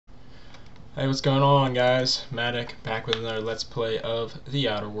Hey, what's going on, guys? Mattack back with another Let's Play of The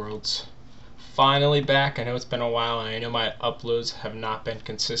Outer Worlds. Finally back. I know it's been a while, and I know my uploads have not been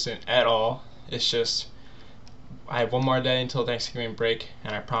consistent at all. It's just, I have one more day until Thanksgiving break,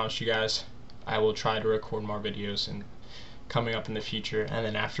 and I promise you guys, I will try to record more videos and coming up in the future. And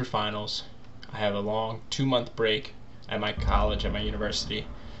then after finals, I have a long 2-month break at my college, at my university.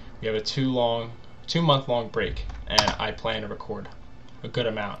 We have a 2-month long break, and I plan to record a good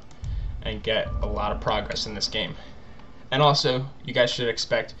amount and get a lot of progress in this game. And also, you guys should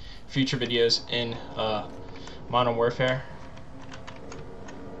expect future videos in Modern Warfare.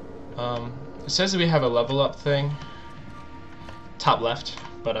 It says that we have a level up thing, top left,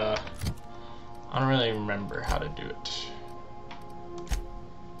 but I don't really remember how to do it.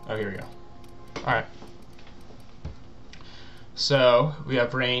 Oh, here we go. Alright. So, we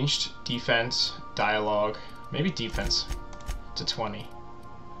have ranged, defense, dialogue, maybe defense to 20.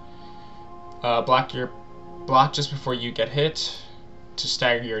 Block just before you get hit to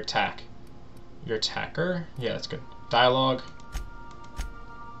stagger your attack. Your attacker? Yeah, that's good. Dialogue.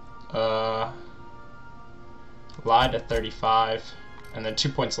 Lie to 35. And then 2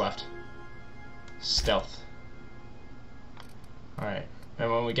 points left. Stealth. Alright.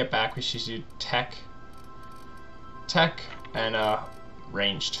 And when we get back, we should do tech, and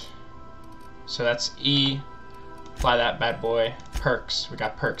ranged. So that's E. Apply that bad boy. Perks. We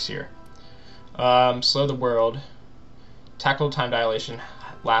got perks here. Slow the world. Tactical time dilation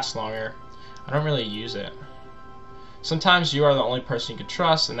lasts longer. I don't really use it. Sometimes you are the only person you can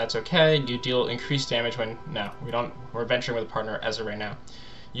trust, and that's okay. You deal increased damage when we're venturing with a partner as of right now.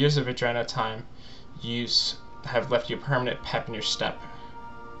 Years of adrenaline time use have left you a permanent pep in your step.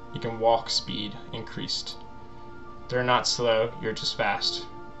 You can walk speed increased. They're not slow, you're just fast.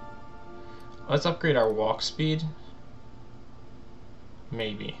 Let's upgrade our walk speed.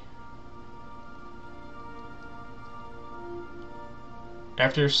 Maybe.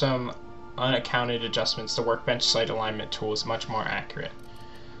 After some unaccounted adjustments, the workbench sight alignment tool is much more accurate.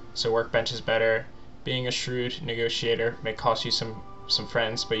 So workbench is better. Being a shrewd negotiator may cost you some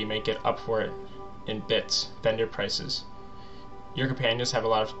friends, but you may get up for it in bits, vendor prices. Your companions have a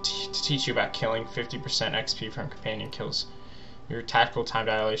lot to teach you about killing. 50% XP from companion kills. Your tactical time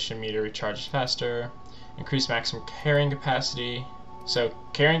dilation meter recharges faster. Increase maximum carrying capacity. So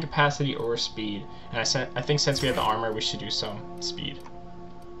carrying capacity or speed. And I think since we have the armor, we should do some speed.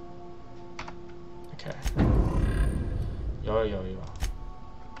 Okay. Yo.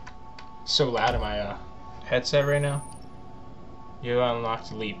 So loud in my headset right now. You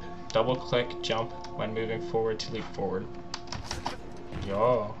unlocked leap. Double click jump when moving forward to leap forward.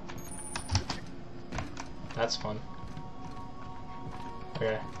 Yo. That's fun.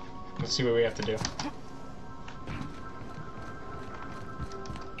 Okay. Let's see what we have to do.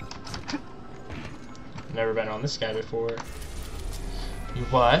 Never been on this guy before. You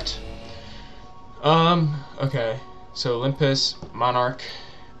what? Okay. So Olympus, Monarch,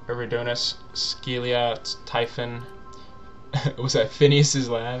 Iridonis, Scalia, Typhon. Was that Phineas's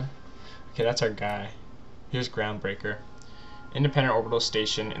lab? Okay, that's our guy. Here's Groundbreaker. Independent orbital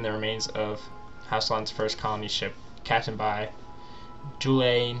station in the remains of Haslan's first colony ship, captained by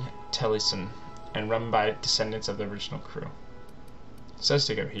Julian Tellison, and run by descendants of the original crew. It says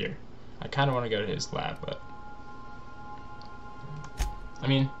to go here. I kind of want to go to his lab, but I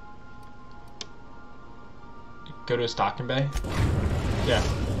mean, go to his docking bay? Yeah.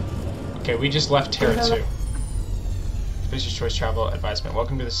 Okay, we just left Terra 2. Spacer's Choice Travel Advisement.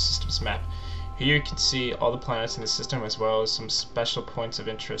 Welcome to the system's map. Here you can see all the planets in the system as well as some special points of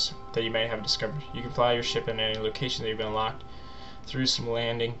interest that you may have discovered. You can fly your ship in any location that you've been unlocked through some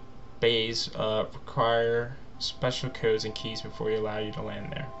landing bays. Require special codes and keys before you allow you to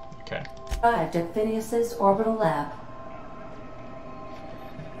land there. Okay. Arrived at Phineas's orbital lab.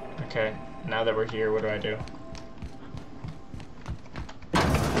 Okay, now that we're here, what do I do?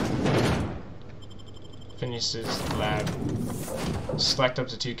 Phineas's lab. Select up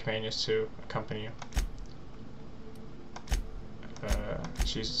to 2 companions to accompany you.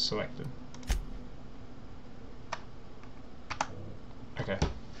 She's selected. Okay.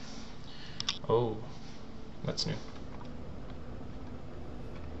 Oh, that's new.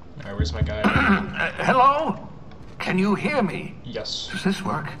 Alright, where's my guy? Hello? Can you hear me? Yes. Does this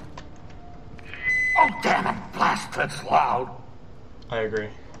work? Oh, damn it! Blast, that's loud. I agree.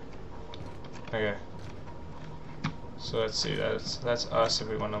 Okay. So let's see, that's us if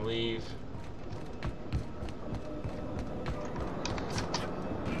we want to leave.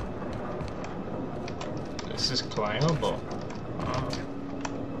 This is climbable.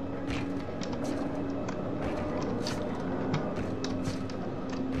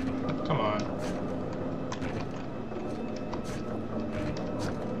 Come on.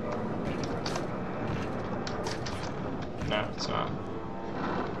 No, it's not.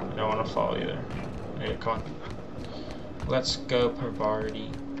 I don't want to fall either. Okay, come on. Let's go, Parvati,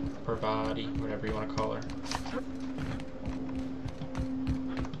 whatever you want to call her.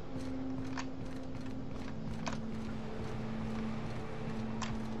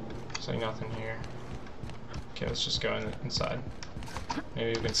 So nothing here. Okay, let's just go inside. Maybe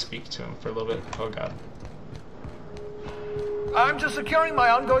we can speak to him for a little bit. Oh god. I'm just securing my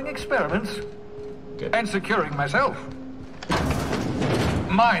ongoing experiments. Good. And securing myself.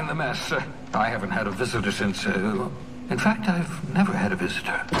 Mind the mess. I haven't had a visitor since, in fact, I've never had a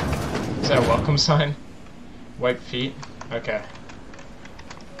visitor. Is that a welcome sign? White feet? Okay.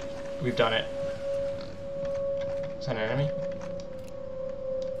 We've done it. Is that an enemy?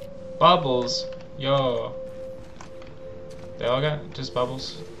 Bubbles! Yo! They all got just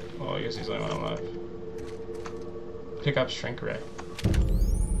bubbles? Oh, I guess he's the only one alive. Pick up shrink ray.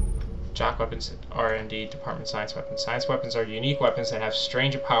 Jock weapons, R&D, department science weapons. Science weapons are unique weapons that have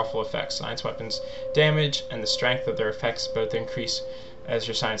strange and powerful effects. Science weapons damage and the strength of their effects both increase as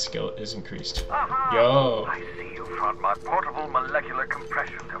your science skill is increased. Aha! Yo! I see you found my portable molecular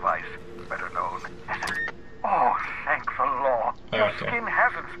compression device, better known as a... Oh, thank the law. Your Okay. skin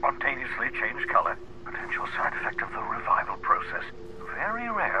hasn't spontaneously changed color. Potential side effect of the revival process. Very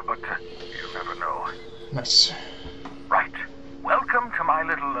rare, but you never know. Nice. Right. Welcome to my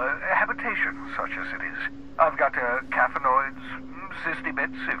little habitation, such as it is. I've got caffeinoids, cysty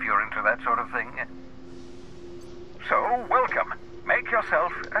bits, if you're into that sort of thing. So, welcome. Make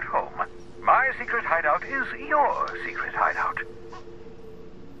yourself at home. My secret hideout is your secret hideout.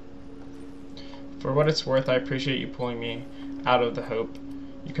 For what it's worth, I appreciate you pulling me out of the Hope.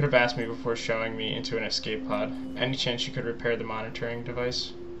 You could have asked me before showing me into an escape pod. Any chance you could repair the monitoring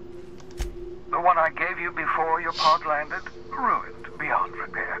device? The one I gave you before your pod landed? Ruined, beyond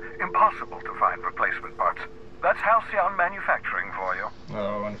repair. Impossible to find replacement parts. That's Halcyon Manufacturing for you.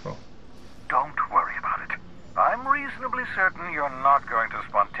 Oh, wonderful. Don't worry about it. I'm reasonably certain you're not going to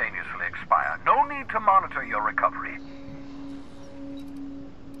spontaneously expire. No need to monitor your recovery.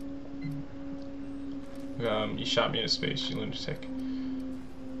 You shot me into space, you lunatic.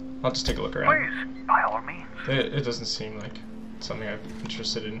 I'll just take a look around. Please, by all means. It doesn't seem like something I'm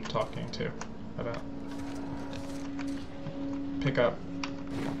interested in talking to about. Pick up.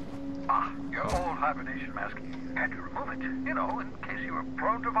 Ah, your old hibernation mask. Had to remove it, you know, in case you were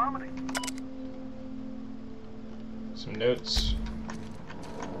prone to vomiting. Some notes.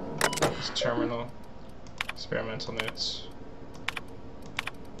 This terminal. Experimental notes.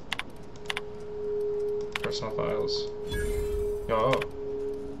 Personal files. Yo.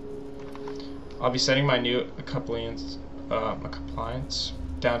 I'll be setting my new compliance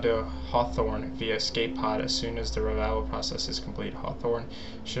down to Hawthorne via escape pod as soon as the revival process is complete. Hawthorne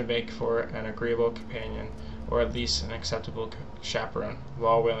should make for an agreeable companion, or at least an acceptable chaperone.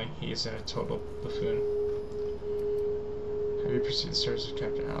 While willing, he is a total buffoon. Have you pursued the service of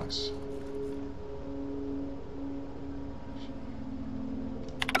Captain Alex?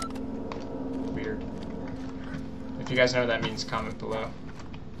 Weird. If you guys know what that means, comment below.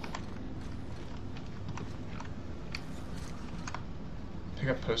 Pick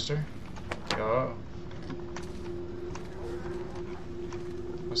up poster. Yo.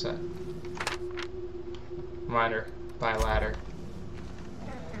 What's that? Reminder. Buy a ladder.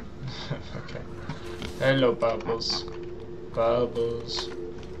 Okay. Hello, Bubbles. Bubbles.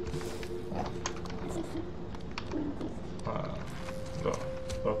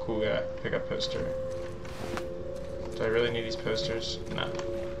 Little cool guy. Pick up poster. Do I really need these posters? No.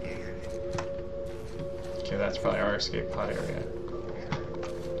 Okay, that's probably our escape pod area.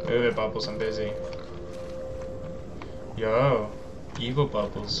 Move it, Bubbles, I'm busy. Yo, evil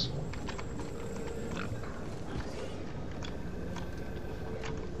Bubbles.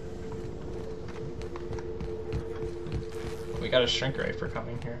 We got a shrink ray for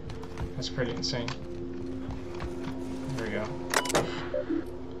coming here. That's pretty insane. Here we go.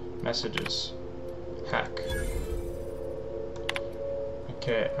 Messages. Hack.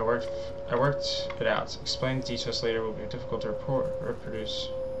 Okay, I worked it out. Explain the details later will be difficult to reproduce.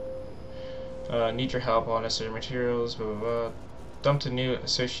 Need your help, all necessary materials, blah blah blah. Dumped a new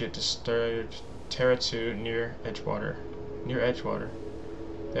associate destroyed Terra 2 near Edgewater.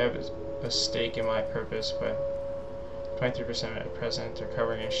 They have a stake in my purpose, but 23% at present. They're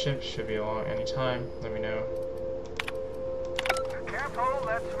covering a ship, should be along any time. Let me know. Careful,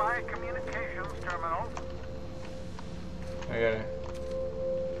 that's my communications terminal. Okay.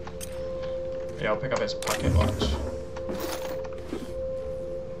 Yeah, I'll pick up his pocket watch.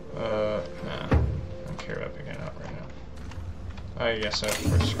 picking it up right now. I guess so,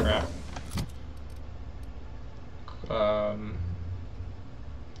 for scrap.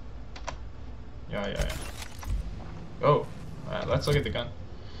 Yeah. Oh, let's look at the gun.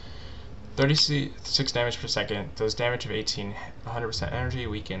 36 damage per second, does damage of 18, 100% energy,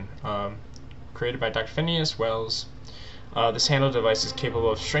 weaken. Created by Dr. Phineas Wells. This handle device is capable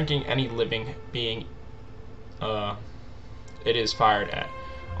of shrinking any living being it is fired at.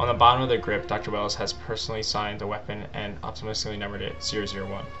 On the bottom of the grip, Dr. Wells has personally signed the weapon and optimistically numbered it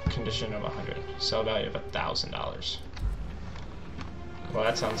 001. Condition of 100. Sell value of $1,000. Well,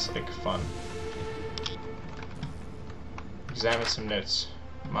 that sounds like fun. Examine some notes.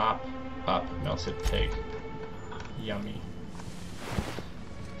 Mop up melted pig. Yummy.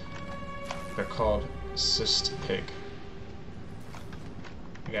 They're called cyst pig.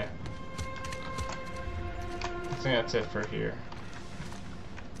 Okay. I think that's it for here.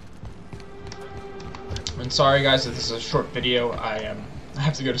 And sorry guys that this is a short video. I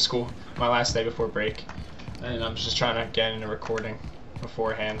have to go to school my last day before break, and I'm just trying to get into recording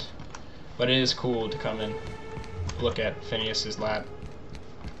beforehand. But it is cool to come and look at Phineas's lab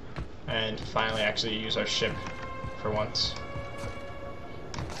and finally actually use our ship for once.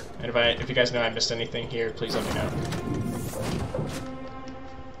 And if you guys know I missed anything here, please let me know.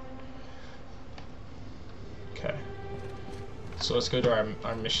 Okay. So let's go to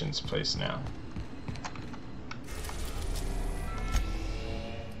our missions place now.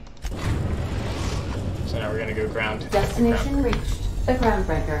 So now we're gonna go ground. Destination reached. The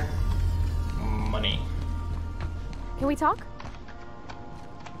groundbreaker. Money. Can we talk?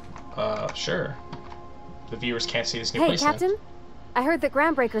 Sure. The viewers can't see this new Hey, place. Captain. Then. I heard that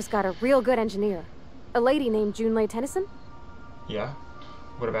Groundbreaker's got a real good engineer. A lady named Junlei Tennyson? Yeah?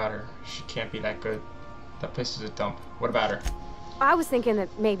 What about her? She can't be that good. That place is a dump. What about her? I was thinking that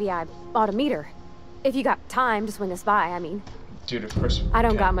maybe I ought to meet her. If you got time to swing us by, I mean. Dude, of course. I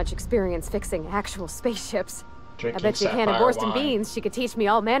don't got much experience fixing actual spaceships. Drinking I bet you a can of sapphire Borston wine. beans she could teach me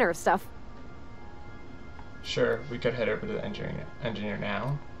all manner of stuff. Sure, we could head over to the engineer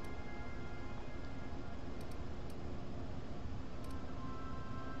now.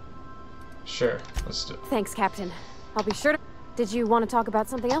 Sure, let's do it. Thanks, Captain. I'll be sure to... Did you want to talk about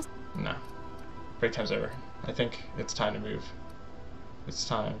something else? No. Break time's over. I think it's time to move. It's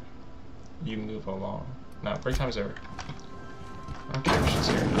time. You move along. No, break time's over. I don't care if she's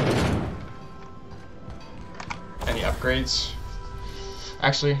here. Any upgrades?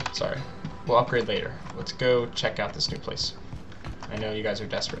 Actually, sorry. We'll upgrade later. Let's go check out this new place. I know you guys are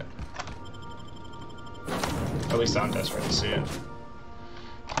desperate. At least I'm desperate to see it.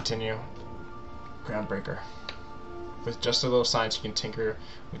 Continue. Groundbreaker. With just a little science, you can tinker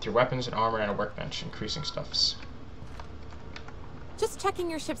with your weapons and armor and a workbench, increasing stuffs. Just checking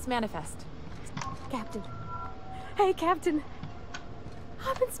your ship's manifest. Captain. Hey, Captain.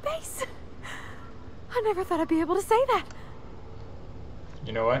 I'm in space. I never thought I'd be able to say that.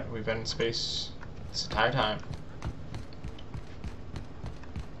 You know what? We've been in space this entire time.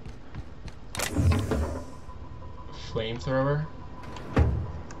 Flamethrower?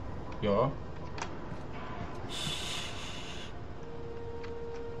 Yo.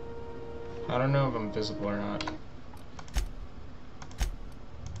 I don't know if I'm visible or not.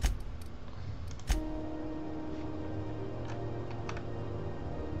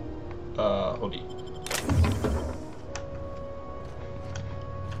 Hold it.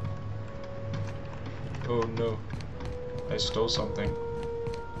 Oh no. I stole something.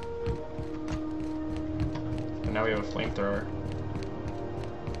 And now we have a flamethrower.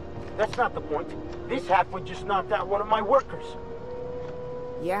 That's not the point. This halfwit just knocked out one of my workers.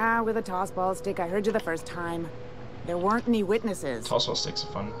 Yeah, with a tossball stick. I heard you the first time. There weren't any witnesses. Tossball stick's a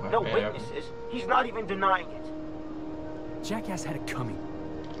fun one. No Yeah. witnesses. He's not even denying it. Jackass had it coming.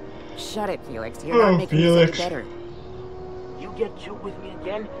 Shut it, Felix. You're not making me any better. You get cute with me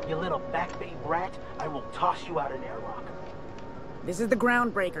again, you little back-bay brat, I will toss you out an airlock. This is the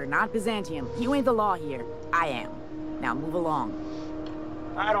Groundbreaker, not Byzantium. You ain't the law here. I am. Now move along.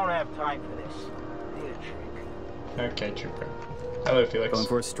 I don't have time for this. Need a drink. Okay, trooper. Hello, Felix. Going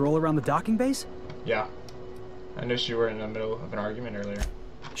for a stroll around the docking base? Yeah. I noticed you were in the middle of an argument earlier.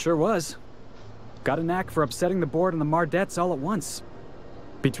 Sure was. Got a knack for upsetting the board and the Mardettes all at once.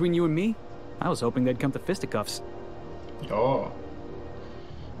 Between you and me, I was hoping they'd come to fisticuffs. Yo.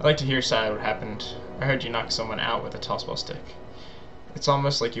 I'd like to hear side what happened. I heard you knock someone out with a tossball stick. It's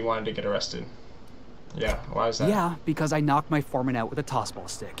almost like you wanted to get arrested. Yeah, why is that? Yeah, because I knocked my foreman out with a tossball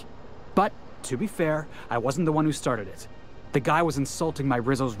stick. But, to be fair, I wasn't the one who started it. The guy was insulting my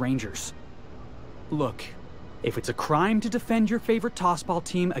Rizzo's Rangers. Look, if it's a crime to defend your favorite tossball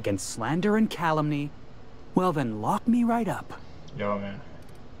team against slander and calumny, Well then, lock me right up. Yo, man.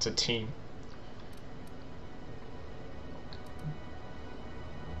 It's a team.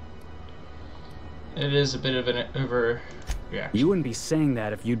 It is a bit of an overreaction. You wouldn't be saying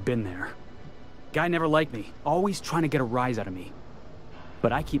that if you'd been there. Guy never liked me, always trying to get a rise out of me.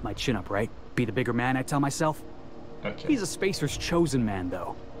 But I keep my chin up, right? Be the bigger man, I tell myself. Okay. He's a Spacer's chosen man,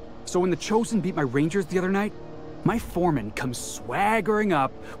 though. So when the Chosen beat my Rangers the other night, my foreman comes swaggering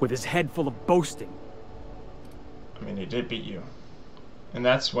up with his head full of boasting. I mean, he did beat you. And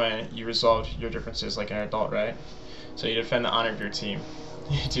that's when you resolved your differences like an adult, right? So you defend the honor of your team.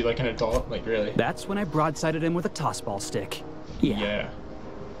 You do like an adult? Like, really? That's when I broadsided him with a tossball stick. Yeah.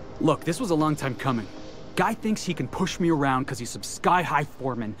 Look, this was a long time coming. Guy thinks he can push me around because he's some sky-high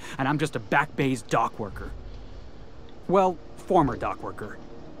foreman, and I'm just a back bay's dock worker. Well, former dock worker.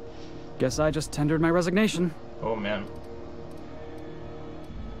 Guess I just tendered my resignation. Oh, man.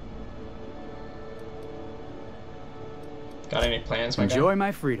 Got any plans, my guy? Enjoy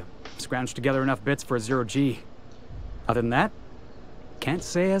my freedom. Scrounged together enough bits for a 0G. Other than that, can't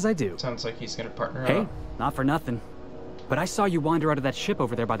say as I do. Sounds like he's gonna partner Hey, up. not for nothing. But I saw you wander out of that ship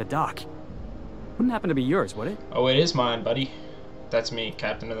over there by the dock. Wouldn't happen to be yours, would it? Oh, it is mine, buddy. That's me,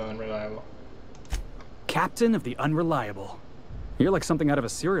 Captain of the Unreliable. Captain of the Unreliable. You're like something out of a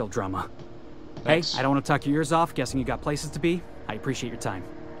serial drama. Thanks. Hey, I don't want to talk your ears off, guessing you got places to be. I appreciate your time.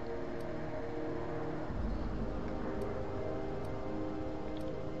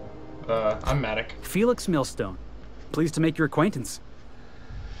 I'm Mattack. Felix Millstone. Pleased to make your acquaintance.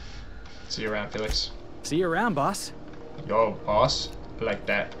 See you around, Felix. See you around, boss. Yo, boss. I like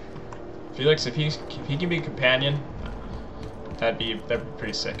that. Felix, if he can be a companion, that'd be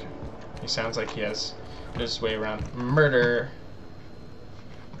pretty sick. He sounds like he has his way around murder.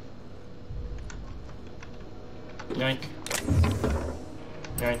 Yoink.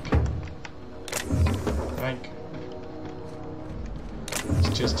 Yoink. Yoink.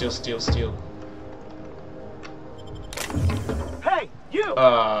 Steal, steal, steal, steal. Hey, you!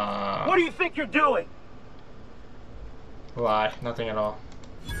 What do you think you're doing? Lie. Nothing at all.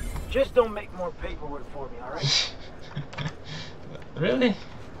 Just don't make more paperwork for me, all right? Really?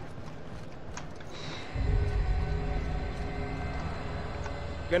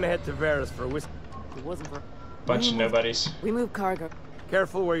 Gonna head to Vera's for a whiskey. It wasn't for... Bunch of nobodies. We moved cargo.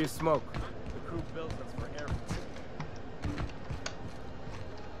 Careful where you smoke. The crew built us for air.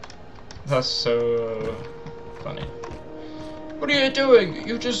 That's so funny. What are you doing?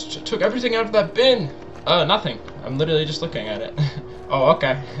 You just took everything out of that bin. Nothing. I'm literally just looking at it. Oh,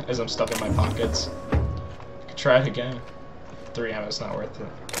 okay. As I'm stuffing my pockets. Could try it again. 3 ammo is not worth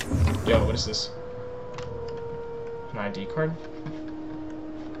it. Yo, what is this? An ID card?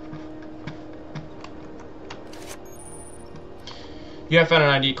 You have found an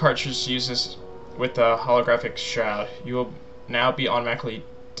ID cartridge to use this with a holographic shroud. You will now be automatically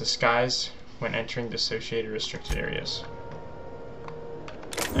disguised when entering the associated restricted areas.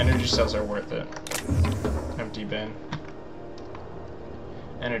 Energy cells are worth it. Empty bin.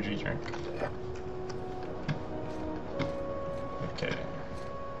 Energy drink. Okay.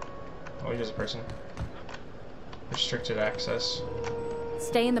 Oh, here's a person. Restricted access.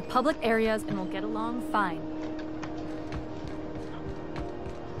 Stay in the public areas and we'll get along fine.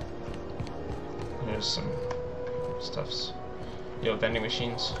 There's some stuffs. Yo, vending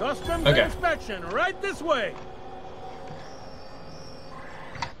machines. Customs Okay. inspection, right this way.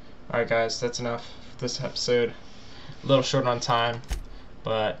 Alright guys, that's enough for this episode. A little short on time,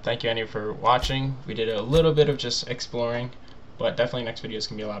 but thank you anyway for watching. We did a little bit of just exploring, but definitely next video is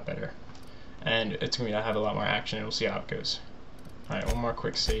going to be a lot better. And it's going to have a lot more action, and we'll see how it goes. Alright, one more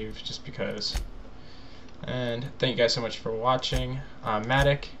quick save, just because. And thank you guys so much for watching. I'm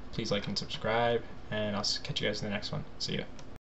Mattack. Please like and subscribe, and I'll catch you guys in the next one. See ya.